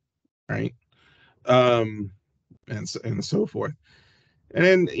one? Right. And so forth. And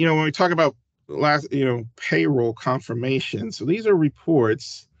then, when we talk about payroll confirmation, so these are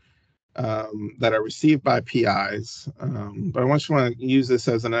reports that are received by PIs. But I just want to use this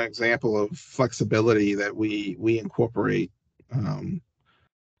as an example of flexibility that we incorporate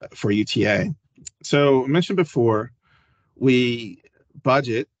for UTA. So I mentioned before, we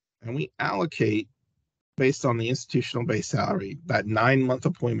budget and we allocate based on the institutional base salary, that 9-month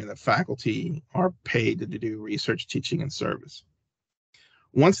appointment that faculty are paid to do research, teaching, and service.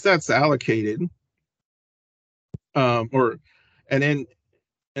 Once that's allocated, or and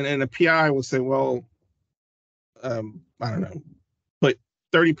then a PI will say, well, I don't know, put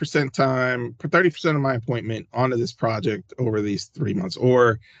 30% time, put 30% of my appointment onto this project over these 3 months,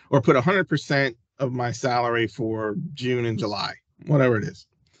 or put 100% of my salary for June and July, whatever it is.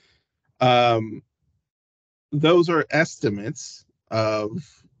 Those are estimates of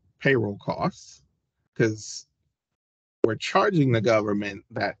payroll costs because we're charging the government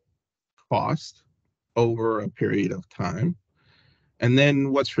that cost over a period of time. And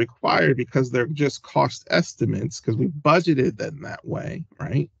then what's required, because they're just cost estimates, because we budgeted them that way,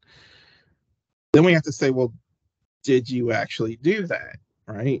 right? Then we have to say, well, did you actually do that,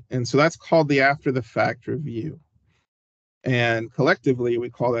 right? And so that's called the after the fact review. And collectively, we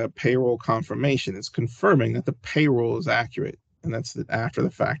call that a payroll confirmation. It's confirming that the payroll is accurate, and that's the after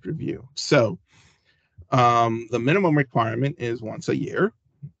the fact review. So the minimum requirement is once a year.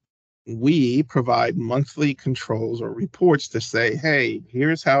 We provide monthly controls or reports to say, hey,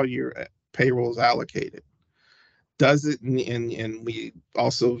 here's how your payroll is allocated. Does it, and we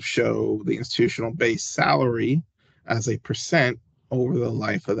also show the institutional base salary as a percent over the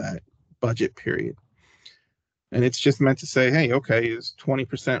life of that budget period. And it's just meant to say, hey, okay, is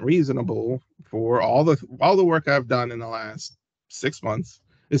 20% reasonable for all the work I've done in the last 6 months?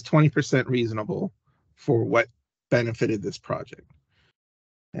 Is 20% reasonable for what benefited this project?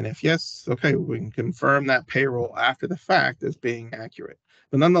 And if yes, okay, we can confirm that payroll after the fact as being accurate.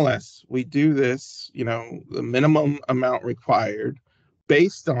 But nonetheless, we do this, the minimum amount required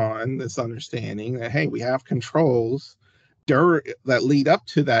based on this understanding that, hey, we have controls that lead up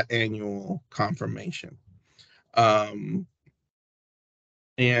to that annual confirmation. And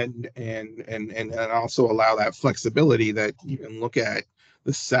also allow that flexibility that you can look at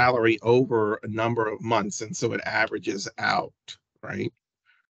the salary over a number of months, and so it averages out, right?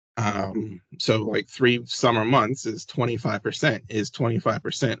 So like 3 summer months is 25%. Is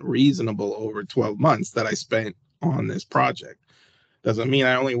 25% reasonable over 12 months that I spent on this project? Doesn't mean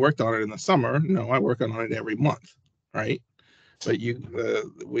I only worked on it in the summer. No, I work on it every month, right? But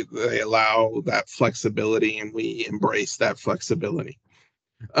they allow that flexibility, and we embrace that flexibility.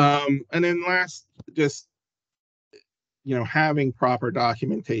 And then last, just having proper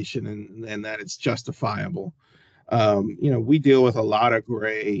documentation and that it's justifiable. We deal with a lot of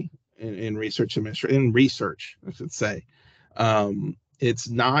gray in research administration, I should say. It's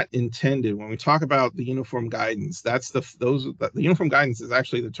not intended when we talk about the uniform guidance. The uniform guidance is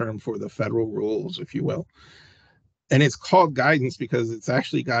actually the term for the federal rules, if you will. And it's called guidance because it's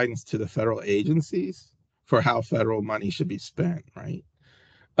actually guidance to the federal agencies for how federal money should be spent, right?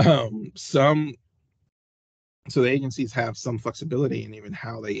 So the agencies have some flexibility in even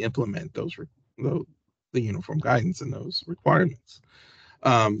how they implement the uniform guidance and those requirements.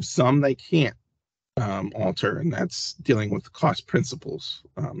 Some they can't alter, and that's dealing with cost principles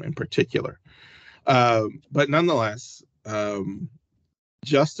in particular. But nonetheless, being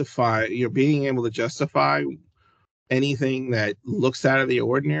able to justify anything that looks out of the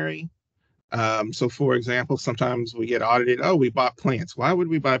ordinary. So for example, sometimes we get audited. Oh, we bought plants. Why would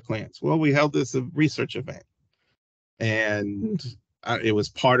we buy plants? Well, we held this research event, and it was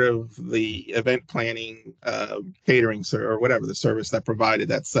part of the event planning, catering, or whatever the service that provided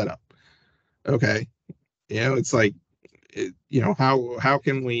that setup. Okay, it's like, how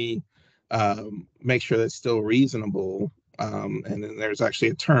can we make sure that's still reasonable? And then there's actually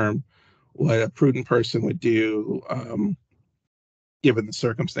a term, what a prudent person would do, given the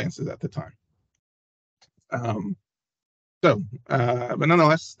circumstances at the time. But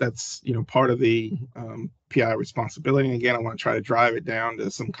nonetheless, that's part of the PI responsibility. And again, I want to try to drive it down to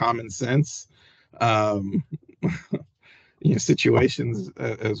some common sense situations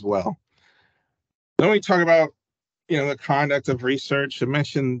as well. Then we talk about the conduct of research. I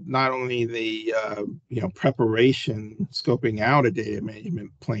mentioned not only the preparation, scoping out a data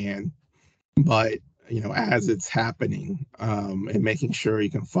management plan, but as it's happening, and making sure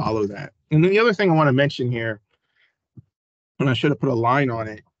you can follow that. And then the other thing I want to mention here, and I should have put a line on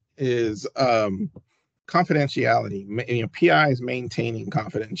it, is confidentiality. PI is maintaining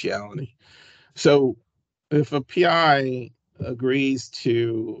confidentiality. So if a PI agrees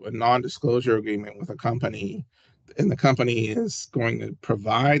to a non-disclosure agreement with a company, and the company is going to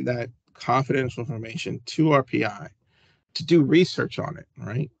provide that confidential information to our PI to do research on it,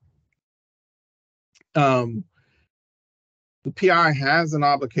 right? the PI has an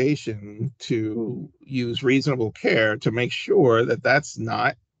obligation to use reasonable care to make sure that that's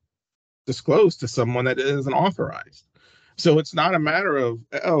not disclosed to someone that isn't authorized. So it's not a matter of,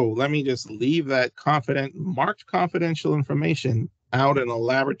 oh, let me just leave that marked confidential information out in a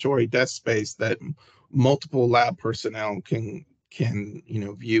laboratory desk space that multiple lab personnel can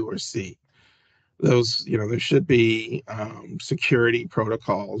view or see. Those, there should be security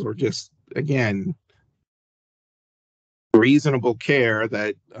protocols, or just, again, reasonable care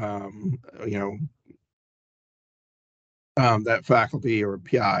that that faculty or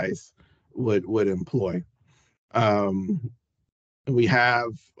PIs would employ. We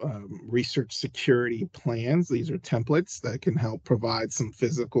have research security plans. These are templates that can help provide some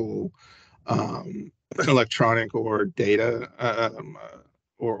physical, electronic, or data,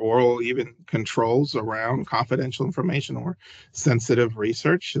 or oral even controls around confidential information or sensitive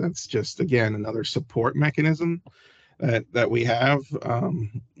research. That's just, again, another support mechanism that we have,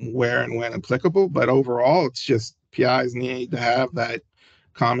 where and when applicable. But overall, it's just PIs need to have that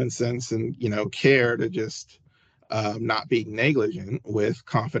common sense and care to just not be negligent with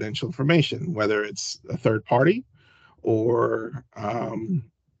confidential information, whether it's a third party or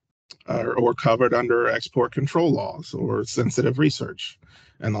covered under export control laws or sensitive research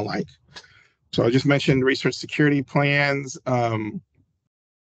and the like. So I just mentioned research security plans.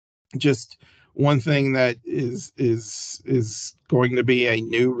 Just one thing that is going to be a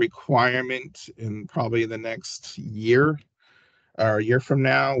new requirement in probably the next year or a year from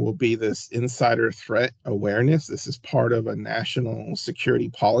now will be this insider threat awareness. This is part of a national security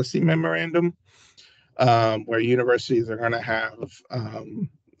policy memorandum, where universities are going to have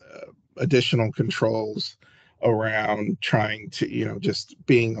additional controls around trying to, just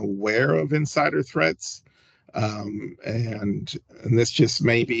being aware of insider threats. And this just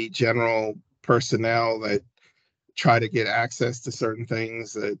may be general personnel that try to get access to certain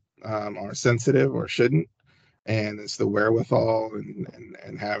things that are sensitive or shouldn't. And it's the wherewithal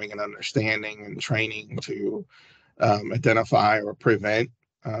and having an understanding and training to identify or prevent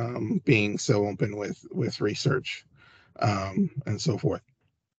being so open with research, and so forth.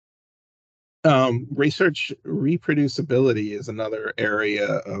 Research reproducibility is another area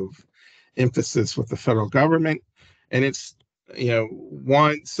of emphasis with the federal government, and it's,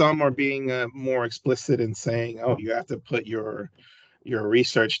 some are being more explicit in saying, oh, you have to put your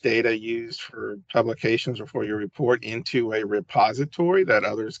research data used for publications or for your report into a repository that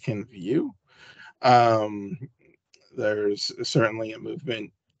others can view. There's certainly a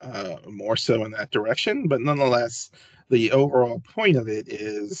movement more so in that direction, but nonetheless, the overall point of it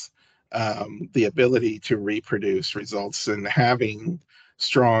is the ability to reproduce results and having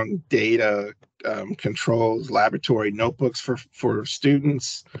strong data controls, laboratory notebooks for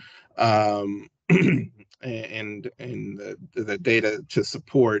students, and the data to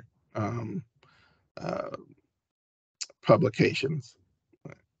support publications.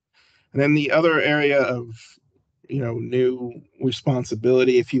 And then the other area of new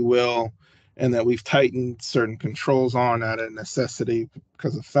responsibility, if you will, and that we've tightened certain controls on out of necessity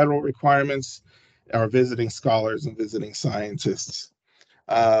because of federal requirements, are visiting scholars and visiting scientists.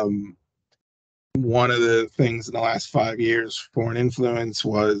 One of the things in the last 5 years, foreign influence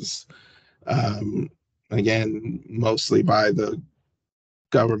was, again, mostly by the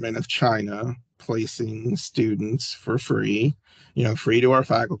government of China, placing students for free, free to our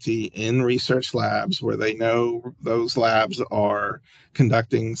faculty in research labs where they know those labs are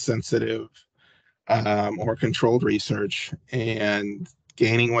conducting sensitive or controlled research, and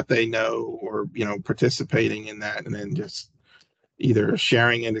gaining what they know, or participating in that, and then just either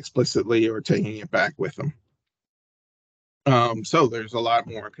sharing it explicitly or taking it back with them. So there's a lot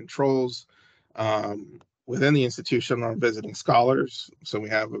more controls within the institution on visiting scholars. So we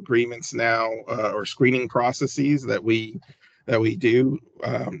have agreements now, or screening processes that we do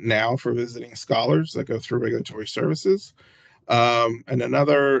now for visiting scholars that go through regulatory services. And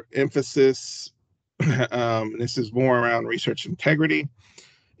another emphasis, this is more around research integrity,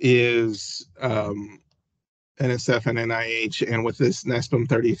 is NSF and NIH, and with this NESPM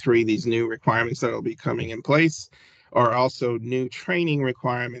 33, these new requirements that will be coming in place are also new training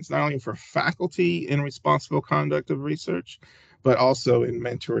requirements, not only for faculty in responsible conduct of research, but also in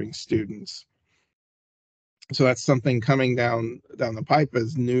mentoring students. So that's something coming down the pipe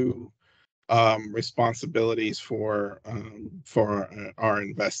as new responsibilities for our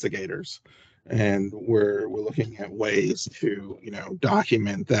investigators, and we're looking at ways to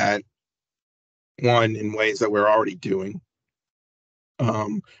document that, one, in ways that we're already doing,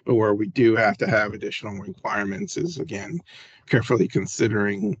 but where we do have to have additional requirements is, again, carefully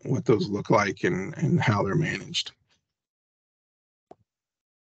considering what those look like and how they're managed.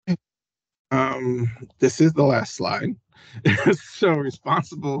 This is the last slide. So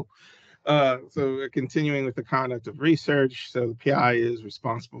responsible. So continuing with the conduct of research. So the PI is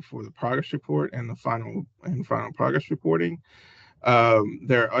responsible for the progress report and the final progress reporting.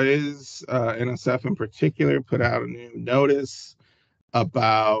 There is NSF in particular put out a new notice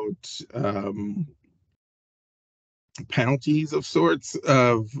about penalties of sorts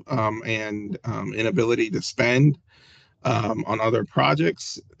of and inability to spend on other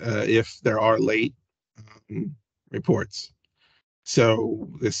projects if there are late reports. So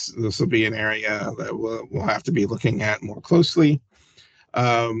this will be an area that we'll have to be looking at more closely.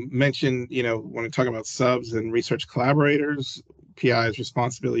 Mentioned, when we talk about subs and research collaborators, PI's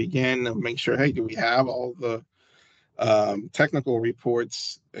responsibility again of make sure, hey, do we have all the technical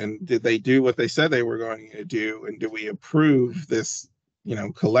reports, and did they do what they said they were going to do, and do we approve this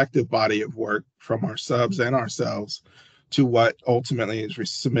collective body of work from our subs and ourselves to what ultimately is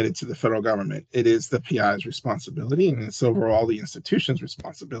submitted to the federal government. It is the PI's responsibility, and it's overall the institution's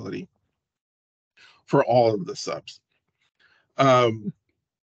responsibility for all of the subs. And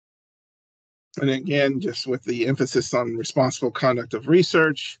again, just with the emphasis on responsible conduct of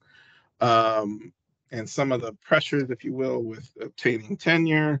research, and some of the pressures, if you will, with obtaining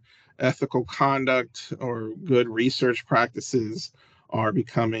tenure, ethical conduct, or good research practices are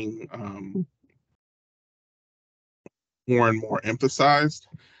becoming more and more emphasized.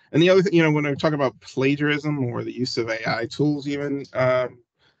 And the other thing, when we talk about plagiarism or the use of AI tools, even,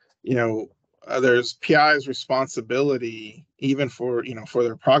 there's PI's responsibility, even for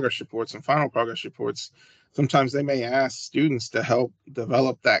their progress reports and final progress reports. Sometimes they may ask students to help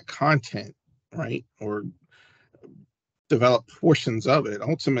develop that content, right? Or develop portions of it.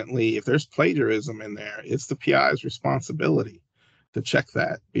 Ultimately, if there's plagiarism in there, it's the PI's responsibility to check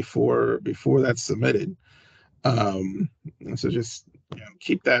that before that's submitted. So just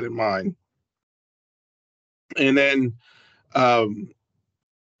keep that in mind. And then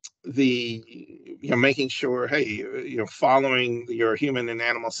the making sure, hey, following your human and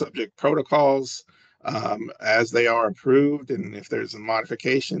animal subject protocols as they are approved, and if there's a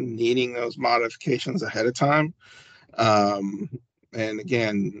modification, needing those modifications ahead of time. And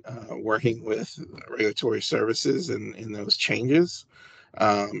again, working with regulatory services in those changes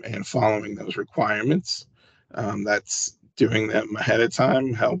and following those requirements. That's doing them ahead of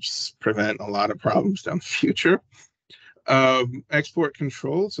time helps prevent a lot of problems down the future. Export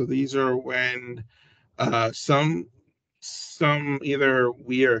control. So these are when some either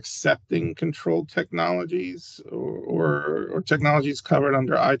we are accepting controlled technologies or technologies covered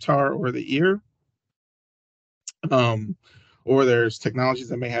under ITAR or the EAR. Or there's technologies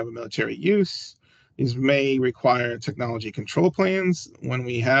that may have a military use. These may require technology control plans. When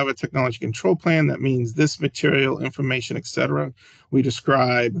we have a technology control plan, that means this material, information, etc. We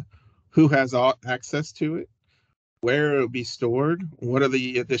describe who has access to it, where it will be stored, what are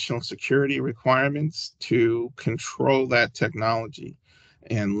the additional security requirements to control that technology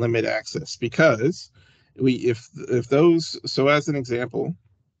and limit access. Because if those, so as an example,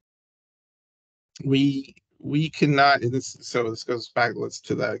 we cannot, this goes back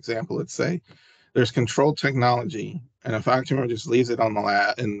to that example. Let's say there's controlled technology and a faculty member just leaves it on the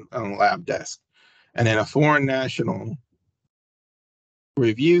lab desk, and then a foreign national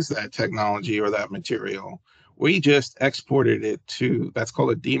reviews that technology or that material. We just exported it to, that's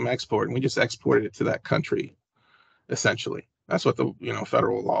called a deem export, and we just exported it to that country. Essentially, that's what the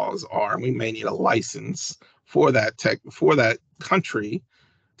federal laws are, and we may need a license for that country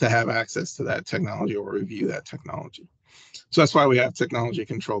to have access to that technology or review that technology. So that's why we have technology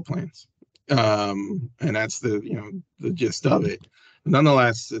control plans. And that's the gist of it.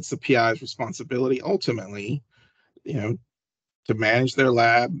 Nonetheless, it's the PI's responsibility ultimately, to manage their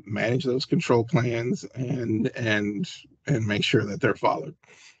lab, manage those control plans, and make sure that they're followed.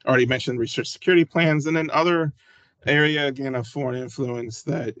 I already mentioned research security plans, and then other area again of foreign influence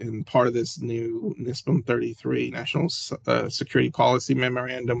that in part of this new NISPM 33 National Security Policy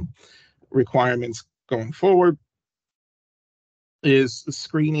Memorandum requirements going forward is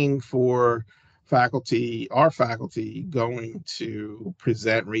screening for our faculty going to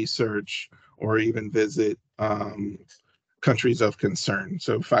present research or even visit countries of concern.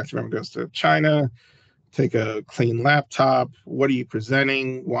 So if a faculty member goes to China, take a clean laptop. What are you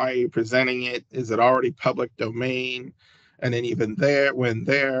presenting? Why are you presenting it? Is it already public domain? And then even when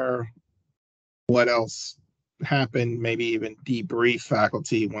there, what else happened? Maybe even debrief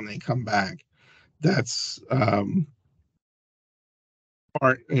faculty when they come back. That's part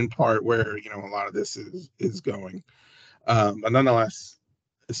where a lot of this is going. But nonetheless,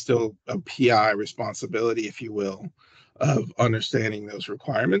 it's still a PI responsibility, if you will, of understanding those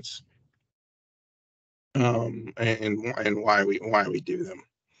requirements and why we do them.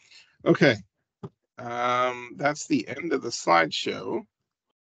 Okay, that's the end of the slideshow.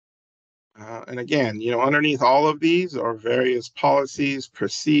 And again, underneath all of these are various policies,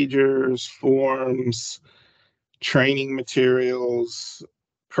 procedures, forms, training materials,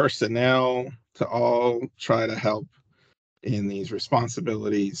 personnel to all try to help in these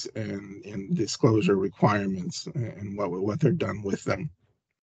responsibilities and in disclosure requirements and what they're done with them.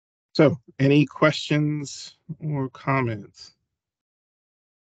 So, any questions or comments?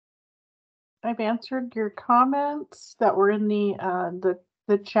 I've answered your comments that were in the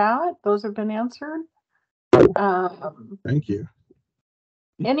chat. Those have been answered. Thank you.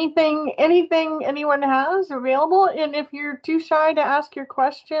 Anything anyone has available, and if you're too shy to ask your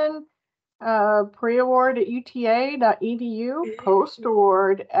question, pre-award at uta.edu,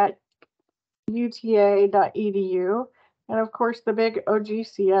 post-award at uta.edu, and of course the big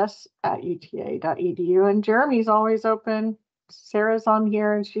OGCS at uta.edu. And Jeremy's always open. Sarah's on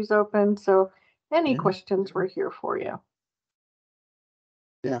here and she's open. So any questions, we're here for you.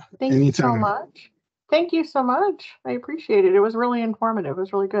 Yeah. Thank you so much. Thank you so much. I appreciate it. It was really informative. It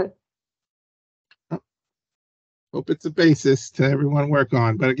was really good. Hope it's a basis to everyone work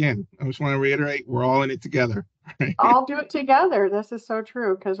on. But again, I just want to reiterate, we're all in it together. All do it together. This is so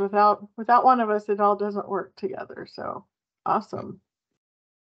true, because without one of us, it all doesn't work together. So awesome.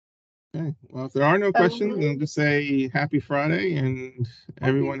 Okay. Well, if there are no questions, I'll just say happy Friday and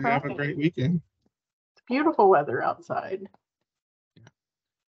everyone have a great weekend. It's beautiful weather outside.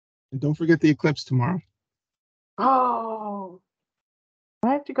 And don't forget the eclipse tomorrow. Oh,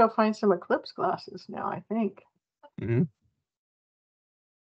 I have to go find some eclipse glasses now, I think. Mm-hmm.